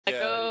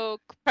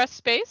press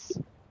space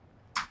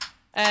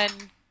and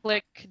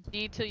click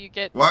D till you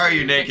get. Why are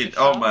you naked?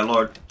 Oh my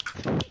lord.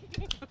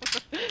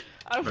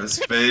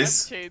 Press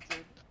space.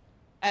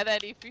 And then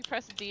if you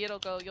press D, it'll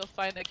go. You'll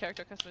find the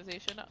character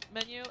customization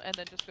menu, and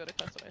then just go to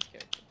customize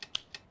character.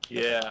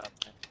 Yeah.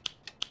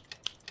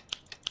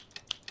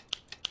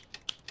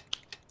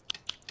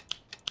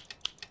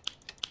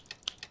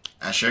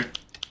 Asher,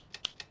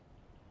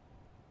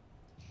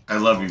 I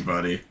love you,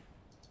 buddy.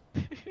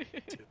 I'm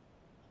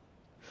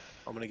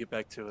gonna get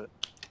back to it.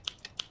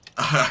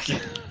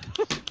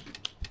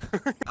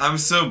 I'm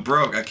so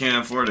broke, I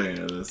can't afford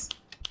any of this.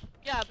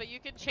 Yeah, but you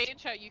can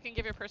change how you can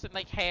give your person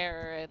like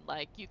hair and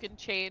like you can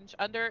change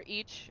under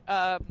each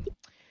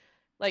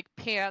like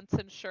pants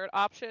and shirt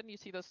option. You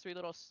see those three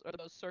little or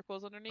those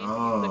circles underneath.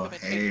 Oh, you click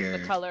them, it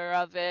changes the color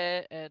of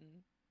it and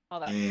all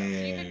that stuff. So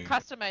you can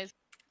customize.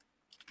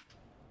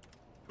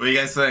 What do you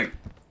guys think?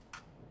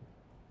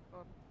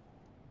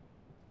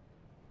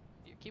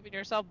 You're keeping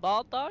yourself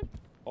bald, dog?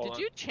 Did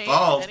you change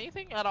bald.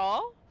 anything at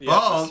all?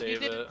 Bald. You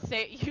didn't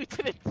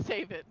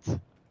save it.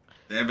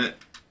 Damn it.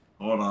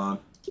 Hold on.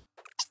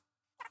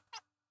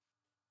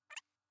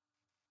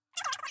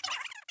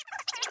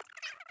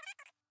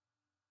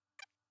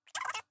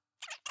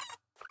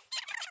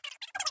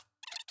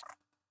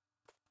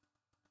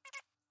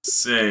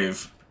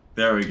 Save.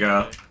 There we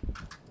go.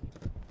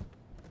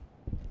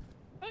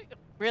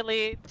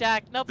 Really,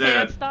 Jack? No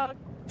pants, dog?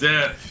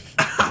 Dead.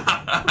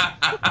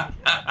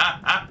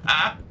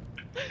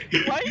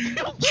 Why are you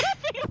laughing like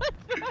that?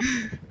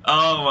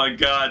 Oh my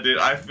god, dude,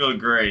 I feel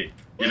great.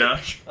 You know?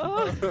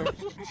 Little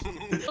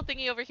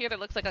thingy over here that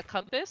looks like a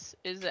compass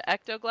is the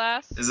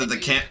ectoglass. Is it the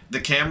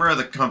camera or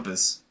the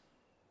compass?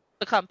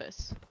 The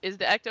compass is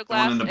the ectoglass. The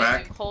one in the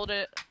back? You hold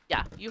it.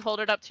 Yeah, you hold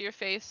it up to your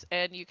face,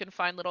 and you can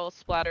find little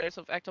splatters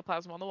of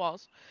ectoplasm on the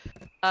walls.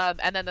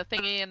 And then the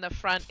thingy in the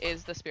front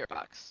is the spirit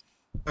box.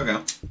 Okay.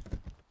 And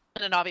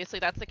then obviously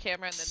that's the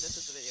camera, and then this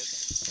is the video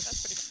camera.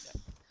 That's pretty much it.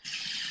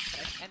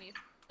 Okay,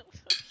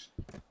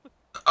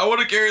 I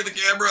want to carry the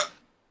camera.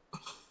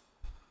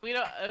 We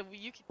don't.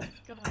 You can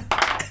go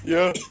ahead.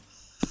 Yeah.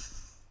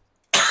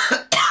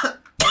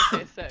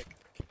 Okay, sick.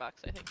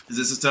 Box, I think. Is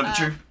this a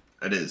temperature?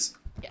 It is.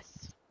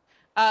 Yes.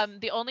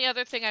 The only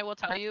other thing I will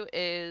tell you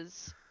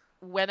is,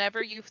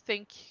 whenever you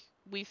think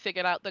we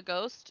figured out the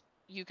ghost,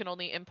 you can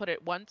only input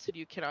it once and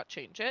you cannot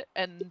change it,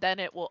 and then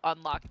it will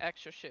unlock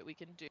extra shit we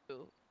can do.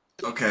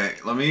 Okay,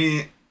 let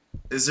me.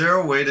 Is there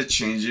a way to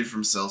change it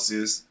from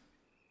Celsius?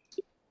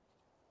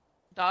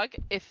 Dog,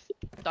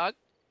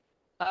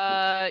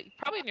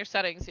 probably in your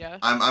settings, yeah.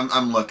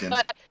 I'm looking.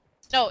 But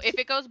no, if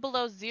it goes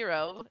below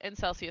 0 in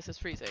Celsius is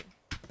freezing.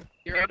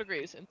 0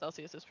 degrees in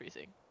Celsius is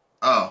freezing.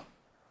 Oh.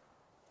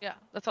 Yeah,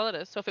 that's all it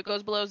is. So if it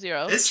goes below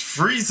 0. It's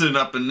freezing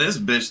up in this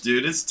bitch,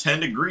 dude. It's 10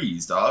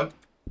 degrees, dog.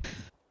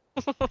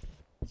 Are you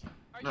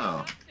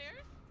No.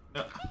 downstairs?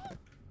 No.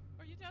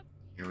 Are you down?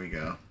 Here we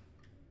go.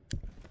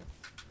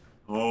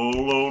 Hold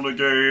on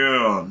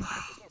again.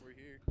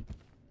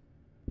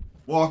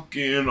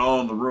 Walking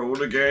on the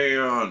road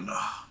again.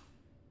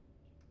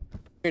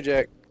 Here,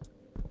 Jack.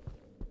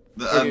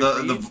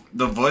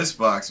 The voice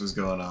box was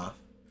going off.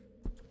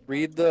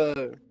 Read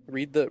that.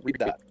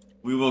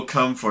 We will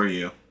come for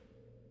you.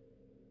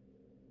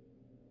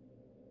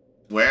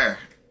 Where?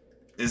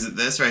 Is it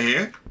this right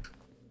here?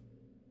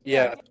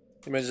 Yeah.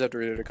 You might just have to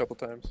read it a couple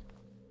times.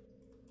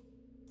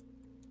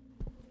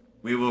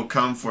 We will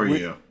come for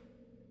you.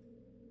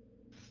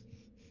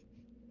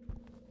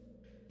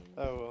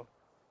 Oh well.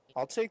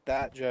 I'll take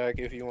that, Jack,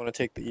 if you want to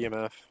take the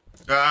EMF.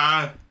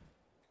 Ah.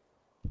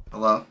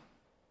 Hello?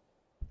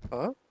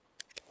 Huh?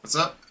 What's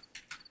up?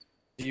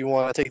 Do you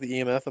want to take the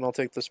EMF and I'll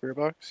take the spirit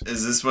box?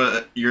 Is this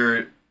what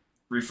you're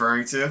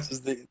referring to? This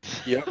is the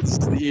this is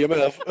the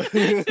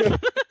EMF.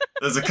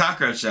 There's a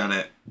cockroach on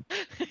it.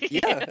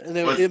 Yeah, and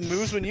it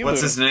moves when you move.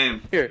 What's his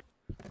name? Here.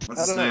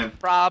 What's his name?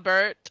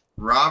 Robert.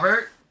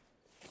 Robert?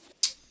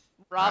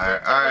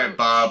 Robert. Alright,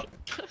 Bob.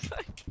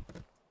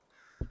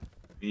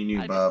 Me and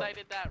you, I Bob.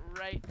 decided that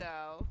right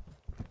now.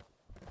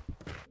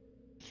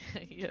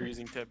 Yeah.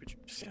 Freezing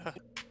temperatures. Yeah.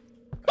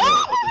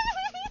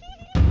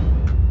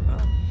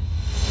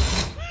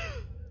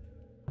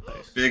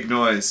 Nice. Big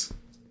noise.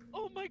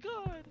 Oh my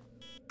god.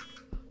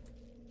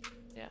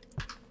 Yeah.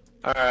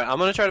 Alright, I'm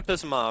gonna try to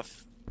piss him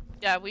off.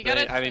 Yeah, we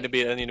gotta. I need to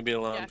be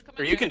alone. Yeah,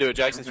 or you can do it,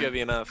 Jack, since you have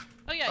EMF.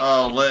 Oh yeah.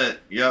 Oh, lit.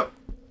 Yep.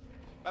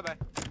 Bye bye.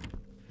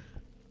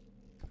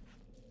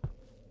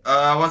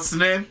 What's the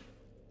name?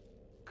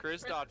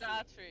 Chris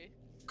Daughtry.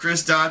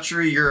 Chris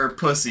Daughtry, you're a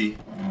pussy.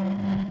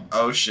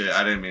 Oh shit,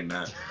 I didn't mean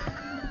that.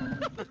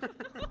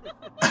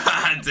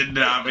 I did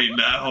not mean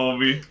that,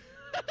 homie.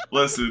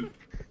 Listen.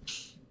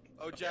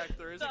 Oh, Jack,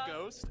 there is a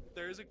ghost.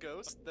 There is a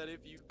ghost that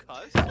if you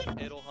cuss,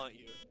 it'll haunt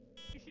you.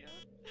 Yeah.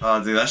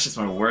 Oh, dude, that's just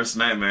my worst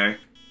nightmare.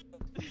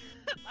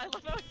 I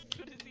love how as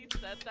soon as he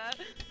said that, that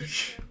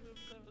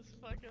was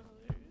fucking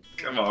hilarious.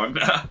 Come on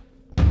now.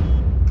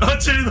 Oh,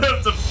 gee,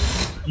 that's a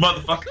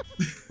motherfucker.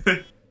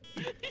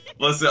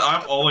 Listen,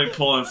 I'm only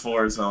pulling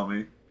fours,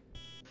 homie.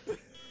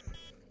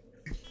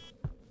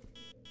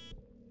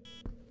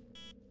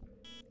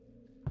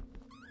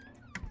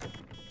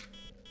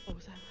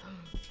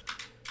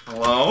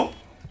 Hello?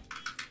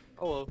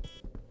 Hello.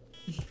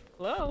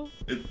 Hello.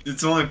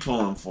 It's only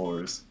pulling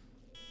fours.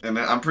 And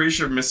I'm pretty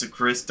sure Mr.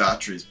 Chris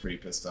Daughtry's pretty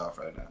pissed off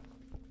right now.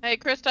 Hey,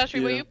 Chris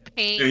Daughtry, will Yeah. you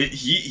paint? Dude,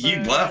 he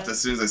for- left as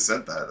soon as I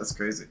said that. That's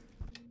crazy.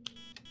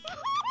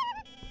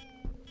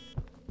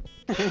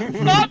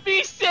 Not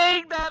me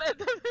saying that and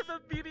then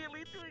him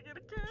immediately doing it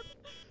again.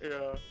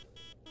 Yeah.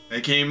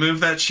 Hey, can you move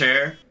that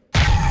chair?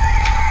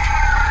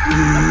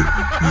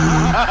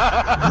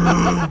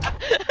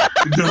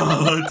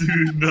 No,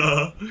 dude,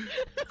 no.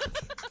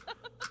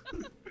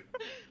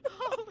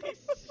 Holy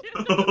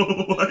shit.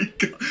 Oh my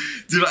god.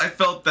 Dude, I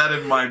felt that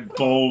in my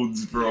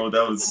bones, bro.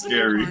 That was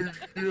scary.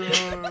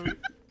 God.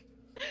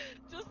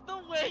 Just the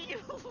way you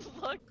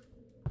look.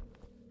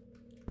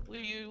 Will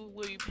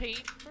you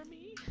paint for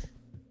me?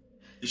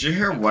 Is your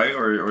hair white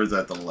or is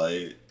that the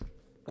light?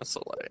 That's a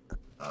light.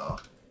 Oh.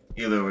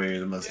 Either way, you're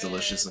the most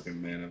delicious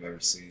looking man I've ever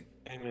seen.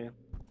 Hey man.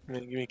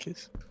 Man, give me a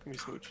kiss. Give me a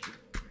smooch.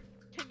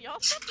 Can y'all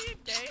stop being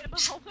gay in the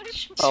hallway?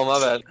 Oh, my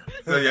bad.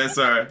 Oh yeah,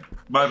 sorry.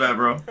 My bad,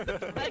 bro.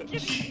 Thank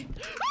you.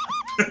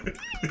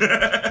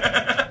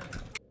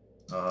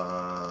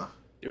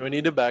 Do I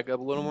need to back up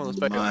a little more? Let's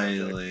back up.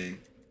 Miley.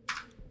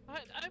 I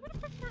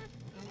would prefer.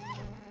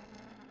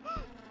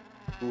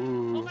 Oh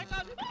Ooh. my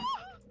god.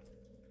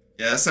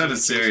 Yeah, that sounded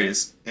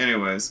serious.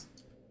 Anyways,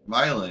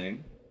 Miley.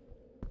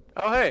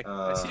 Oh hey,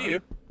 I see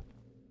you.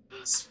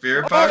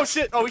 Spirit Oh box?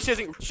 shit! Oh he's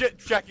chasing. Shit,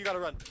 Jack, you gotta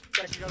run.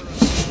 Jack, you gotta run.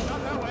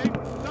 Not that way.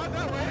 Not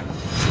that way.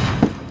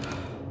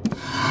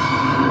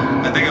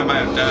 I think I might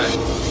have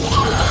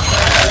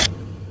died.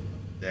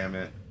 Damn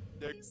it.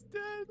 Jack's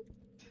dead.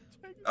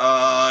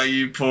 Oh,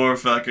 you poor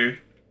fucker.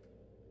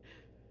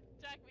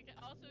 Jack, you can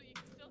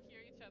still hear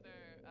each other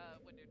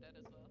when you're dead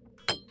as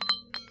well.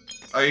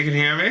 Oh, you can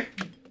hear me?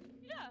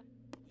 Yeah.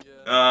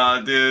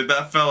 Yeah. Dude,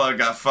 that fella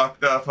got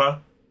fucked up, huh?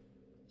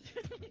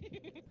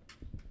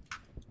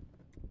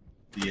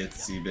 The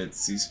itsy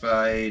bitsy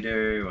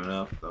spider went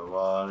up the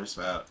water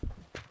spout.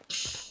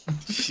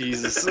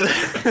 Jesus. You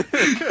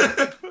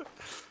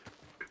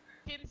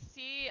can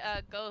see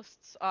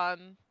ghosts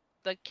on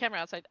the camera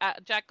outside.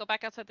 Jack, go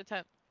back outside the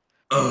tent.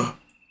 Ugh.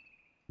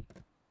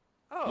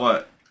 Oh.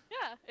 What?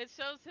 Yeah, it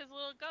shows his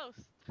little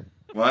ghost.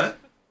 What?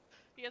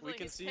 He has We like,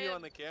 can it's see him. you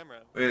on the camera.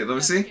 Wait, let me Yeah,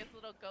 see. he has a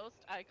little ghost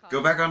icon.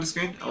 Go back on the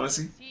screen. I wanna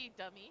see. See,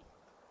 dummy.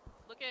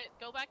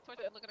 Go back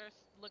towards it and look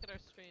at our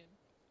stream.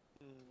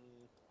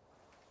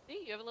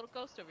 See, you have a little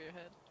ghost over your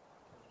head.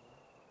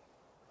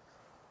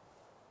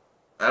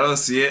 I don't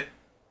see it.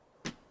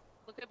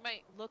 Look at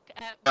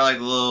Got like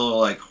a little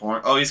like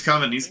horn. Oh, he's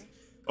coming. He's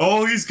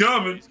coming. He's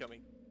coming.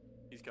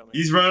 He's coming.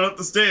 He's running up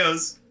the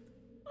stairs.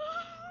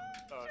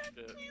 Oh Jack,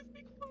 shit. please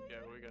be quiet. Yeah,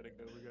 we gotta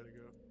go. We gotta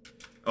go.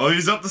 Oh,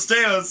 he's up the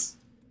stairs.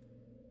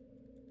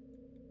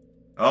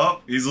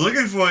 Oh, he's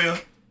looking for you.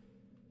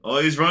 Oh,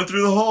 he's running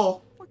through the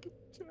hole. Fucking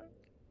Jack.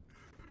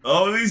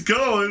 Oh, he's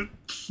going.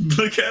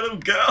 Look at him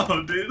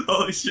go, dude.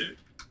 Holy shit.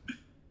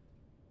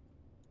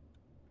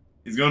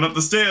 He's going up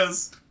the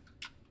stairs.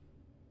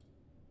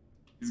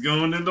 He's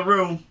going in the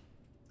room.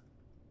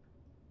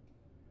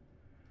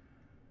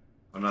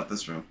 Oh, not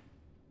this room.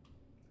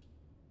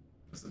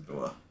 Where's the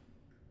door?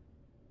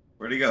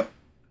 Where'd he go?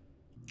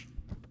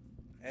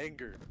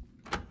 Anger.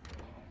 I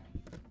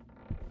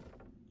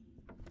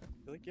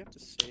feel like you have to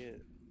say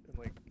it in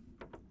like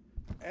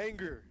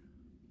anger.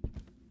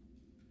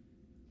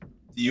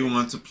 Do you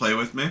want to play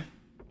with me?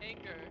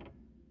 Anger.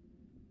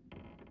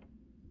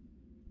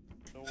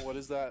 Oh, what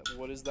is that?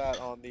 What is that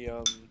on the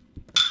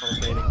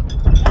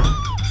painting?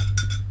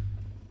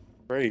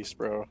 Brace,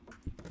 bro.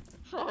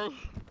 Oh,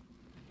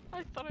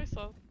 I thought I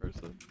saw the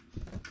person.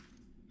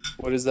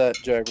 What is that,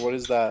 Jack? What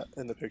is that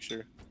in the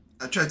picture?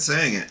 I tried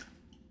saying it.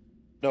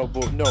 No,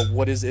 but no.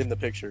 What is in the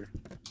picture?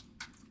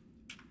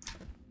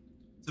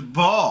 It's a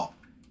ball.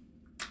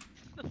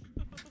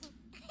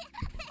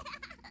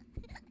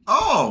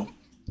 Oh!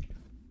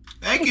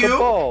 Thank The you!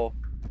 ball.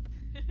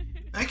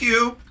 Thank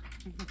you!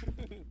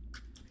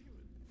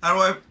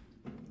 How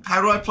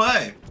do I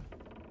play?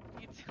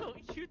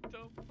 You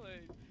don't play.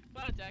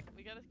 Come on, Jack,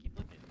 we gotta keep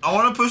looking. I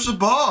want to push the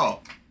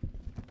ball!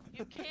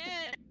 You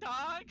can't,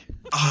 dog!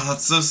 Oh,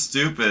 that's so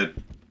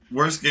stupid.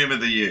 Worst game of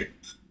the year.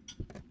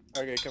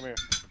 Okay, come here.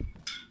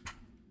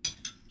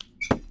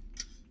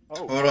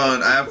 Oh. Hold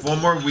on, I have one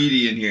more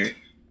Wheatie in here.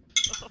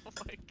 Oh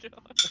my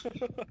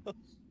god.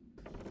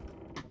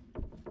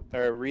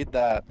 Alright, read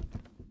that.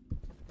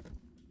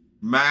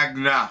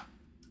 Magna.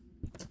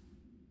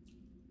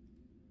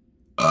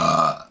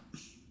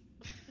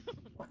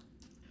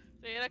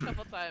 Say it a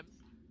couple times.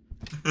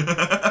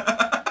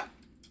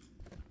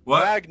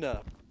 What?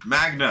 Magna.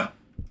 Magna.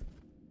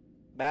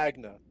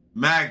 Magna.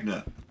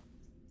 Magna.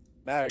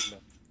 Magna. Do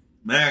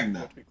we Magna.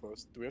 have to be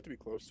close? Do we have to be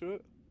close to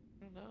it?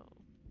 No.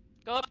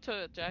 Go up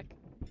to it, Jack.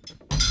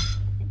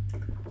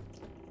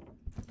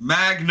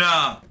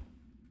 Magna.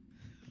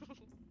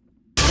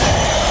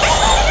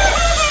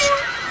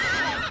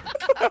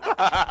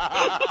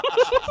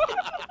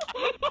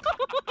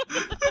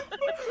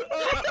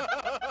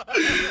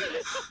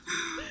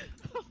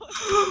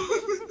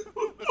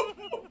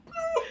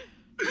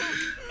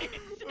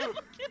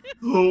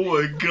 Oh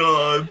my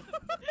god.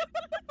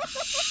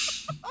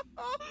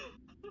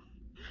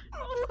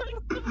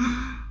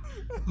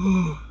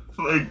 Oh my god.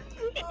 Like,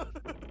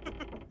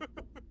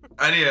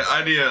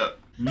 I need a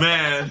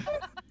man.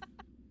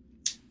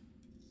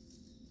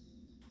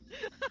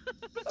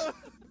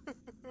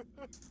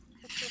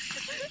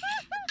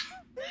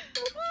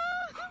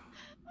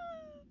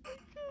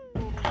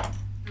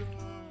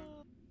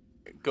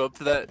 Go up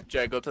to that,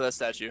 Jack. Go up to that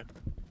statue.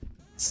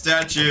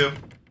 Statue.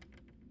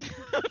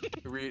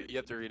 You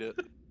have to read it.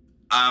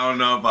 I don't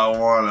know if I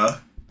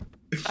wanna.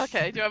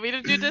 Okay, do you want me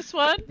to do this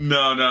one?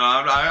 No,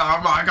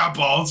 I got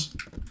balls.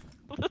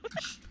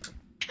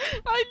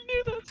 I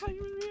knew that's how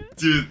you would read it.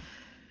 Dude,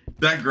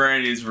 that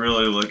granny's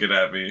really looking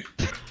at me.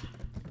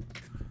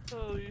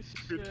 Holy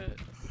shit.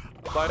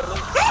 By the way.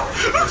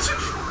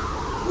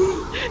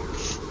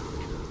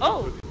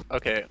 Oh!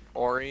 Okay,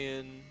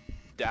 Orion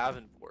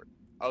Davenport.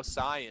 Oh,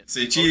 science.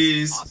 Say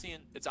cheese. Ossian.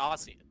 It's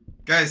Ossian.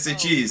 Guys, say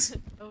cheese.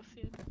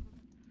 Ocean.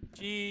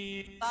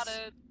 Cheese. Got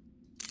it.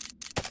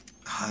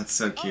 Ah, that's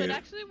so Oh, it cute.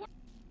 actually worked.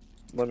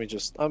 Let me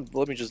just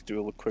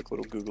do a quick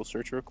little Google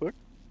search real quick,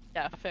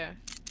 Yeah, fair.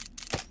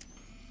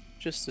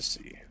 just to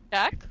see.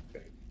 Jack?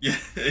 Yeah,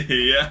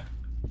 yeah.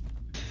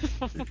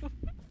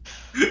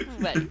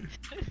 Wait.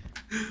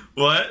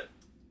 What?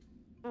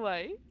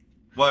 Wait.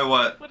 Why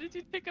what? What did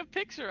you take a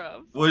picture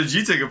of? What did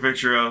you take a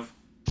picture of?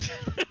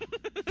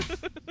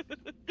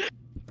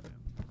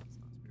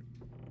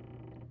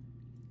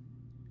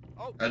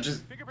 Oh, I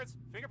just- fingerprints.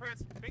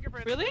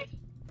 Really?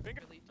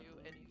 Finger. Really do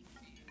any.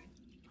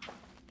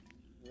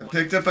 I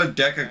picked up a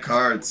deck of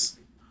cards.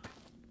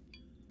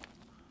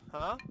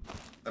 Huh?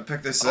 I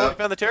picked this Oh, I up.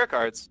 found the tarot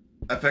cards.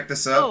 I picked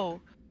this up. Oh.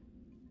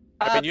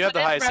 I mean, you have put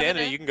the in highest sanity.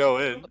 Revenant. You can go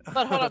in.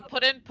 But hold on,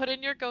 put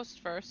in your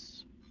ghost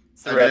first.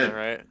 It's the I Revenant, did.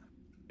 right?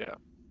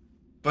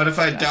 But if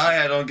I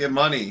die, I don't get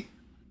money.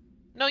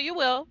 No, you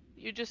will.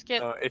 You just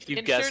get If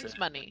you guess insurance it.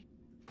 money.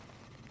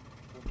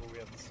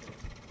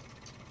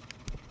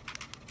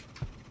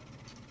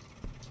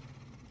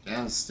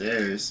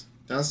 Downstairs.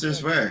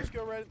 Downstairs where?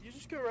 You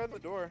just go right in the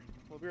door.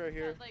 We'll be right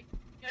here. Like,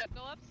 yeah,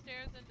 go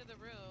upstairs into the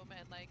room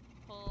and like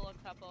pull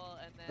a couple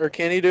and then. Or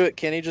can he do it?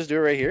 Can he just do it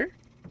right here?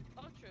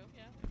 Oh, true.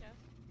 Yeah, I guess.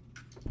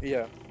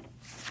 Yeah.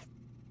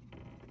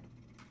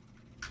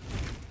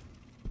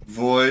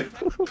 Void.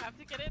 You have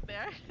to get in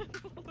there.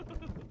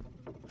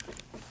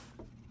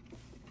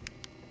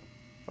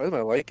 Why is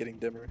my light getting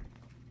dimmer?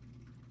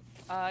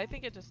 I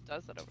think it just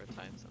does that over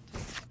time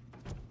sometimes.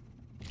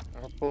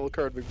 I'll pull a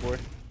card, big boy.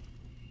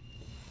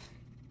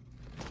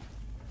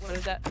 What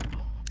is that?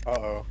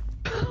 Uh-oh.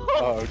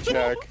 Uh-oh,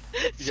 Jack.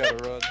 You gotta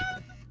run.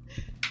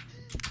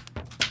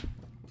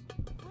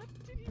 What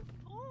did you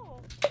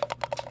pull?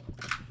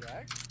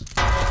 Jack?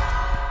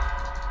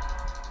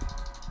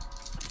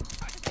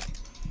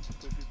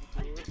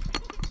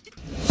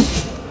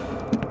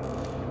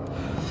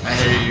 I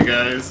hate you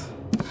guys.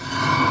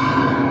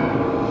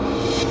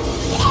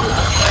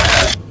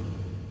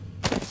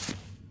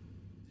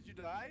 Did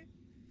you die?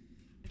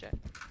 Okay.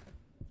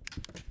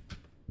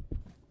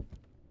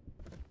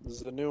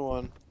 This is a new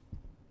one.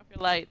 Off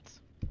your lights.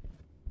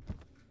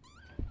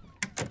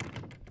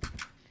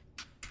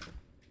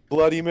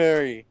 Bloody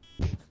Mary.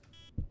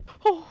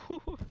 Oh.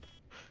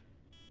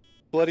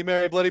 Bloody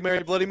Mary, Bloody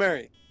Mary, Bloody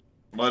Mary.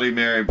 Bloody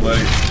Mary,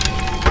 bloody.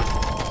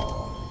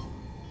 That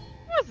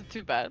wasn't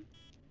too bad.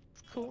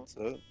 It's cool. That's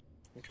it.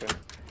 Okay.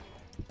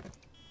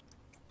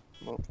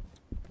 Well,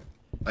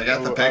 I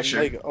got the I'm, picture.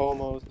 like,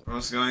 almost.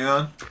 What's going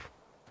on?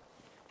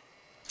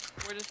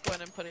 We're just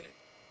going and putting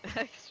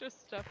extra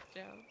stuff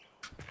down.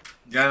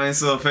 Got a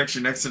nice little picture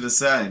next to the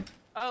sign.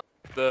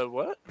 The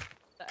what?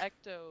 The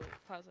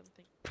ectoplasm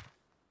thing.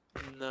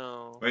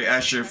 No. Wait,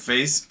 Ash, your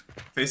face.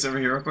 Face over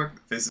here real quick.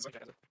 Face this way.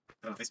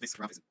 No, face.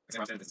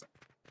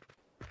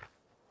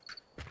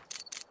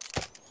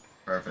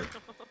 Perfect.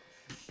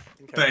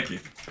 Okay. Thank you.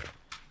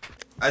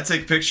 I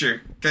take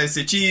picture. Guys,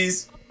 say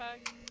cheese.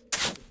 Back.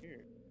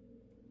 Here.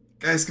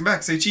 Guys, come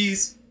back. Say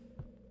cheese.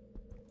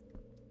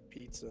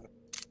 Pizza.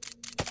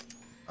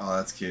 Oh,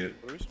 that's cute.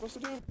 What are we supposed to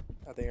do?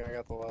 I think I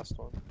got the last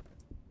one.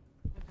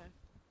 Okay.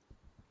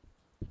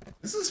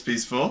 This is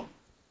peaceful.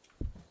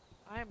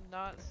 I am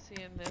not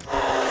seeing this.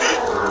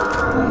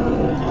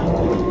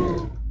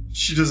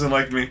 She doesn't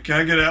like me. Can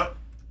I get out?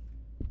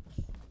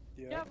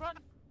 Yeah, run.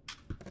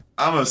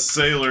 I'm a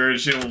sailor and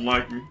she don't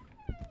like me.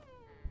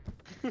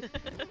 Oh, no.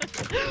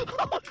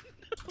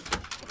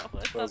 No,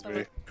 that's That was not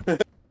me. the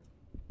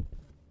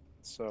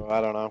So,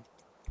 I don't know.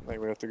 I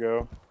think we have to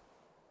go.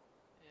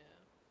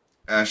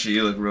 Yeah. Ashley,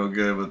 you look real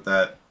good with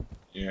that.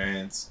 Your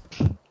hands.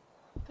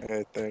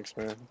 Hey, thanks,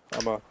 man.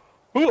 I'm a.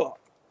 Hooah!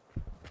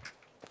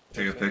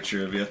 Take a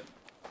picture of you.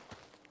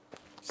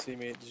 See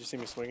me? Did you see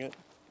me swing it?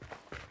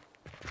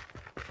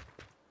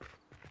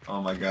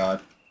 Oh my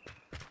god.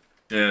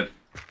 Dude.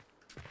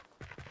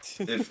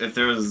 If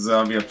there was a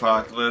zombie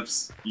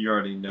apocalypse, you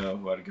already know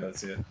what to go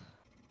to.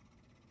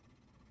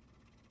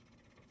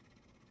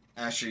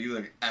 Asher, you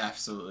look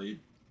absolutely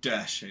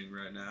dashing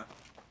right now.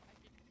 I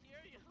can hear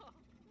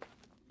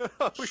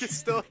you. We can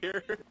still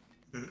hear her.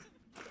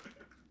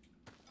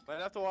 Might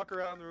have to walk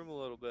around the room a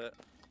little bit.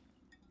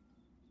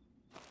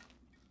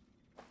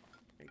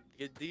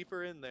 Get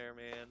deeper in there,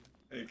 man.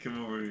 Hey,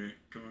 come over here.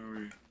 Come over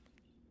here.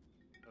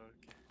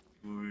 Okay.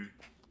 Come over here.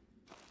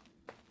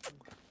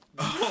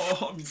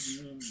 Oh.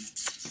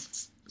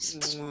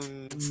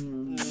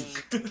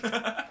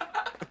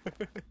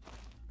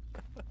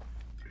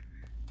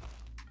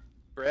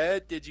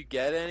 Brit, did you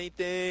get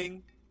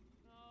anything?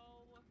 No.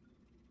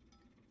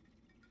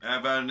 How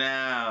about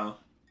now?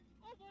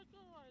 Oh my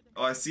god.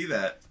 Oh, I see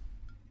that.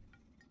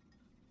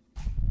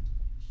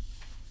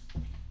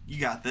 You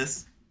got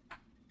this.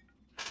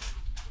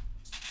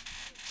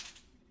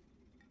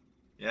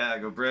 Yeah,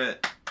 go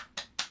Brit.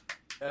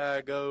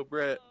 Yeah, go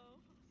Brit.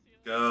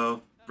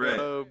 Go Brit.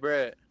 Go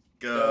Brit.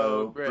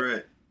 Go Brit.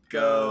 Brit.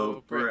 Go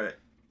Go Brit.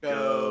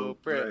 Go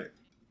Brit.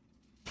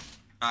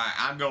 Alright,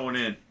 I'm going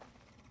in.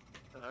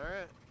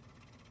 Alright.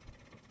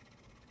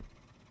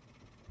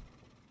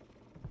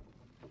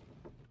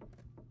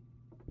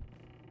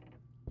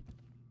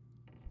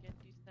 Can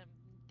do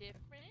something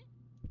different.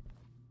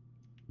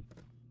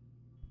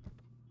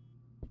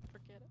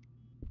 Forget it.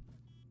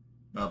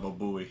 Baba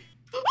Booey.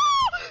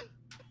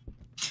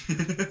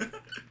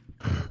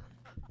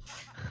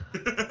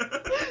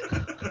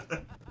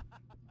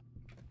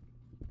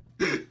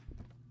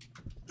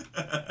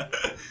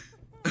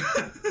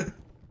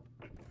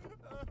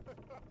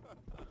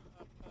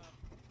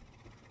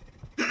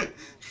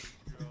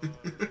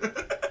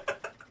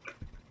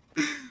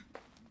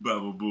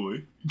 Baba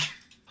Booey.